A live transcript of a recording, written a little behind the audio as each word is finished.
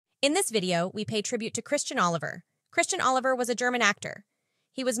In this video, we pay tribute to Christian Oliver. Christian Oliver was a German actor.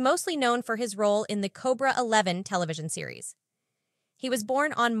 He was mostly known for his role in the Cobra 11 television series. He was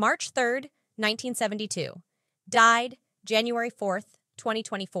born on March 3, 1972. Died January 4,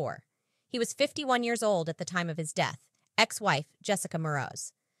 2024. He was 51 years old at the time of his death. Ex-wife, Jessica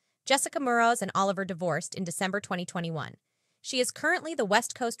Moroz. Jessica Moroz and Oliver divorced in December 2021. She is currently the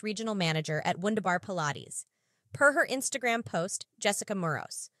West Coast Regional Manager at Wunderbar Pilates. Per her Instagram post, Jessica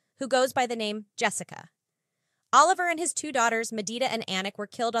Moroz, who goes by the name Jessica. Oliver and his two daughters, Medita and Anik, were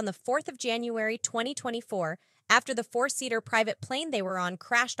killed on the 4th of January 2024 after the four-seater private plane they were on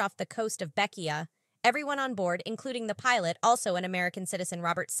crashed off the coast of Bekia. Everyone on board, including the pilot, also an American citizen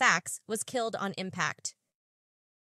Robert Sachs, was killed on impact.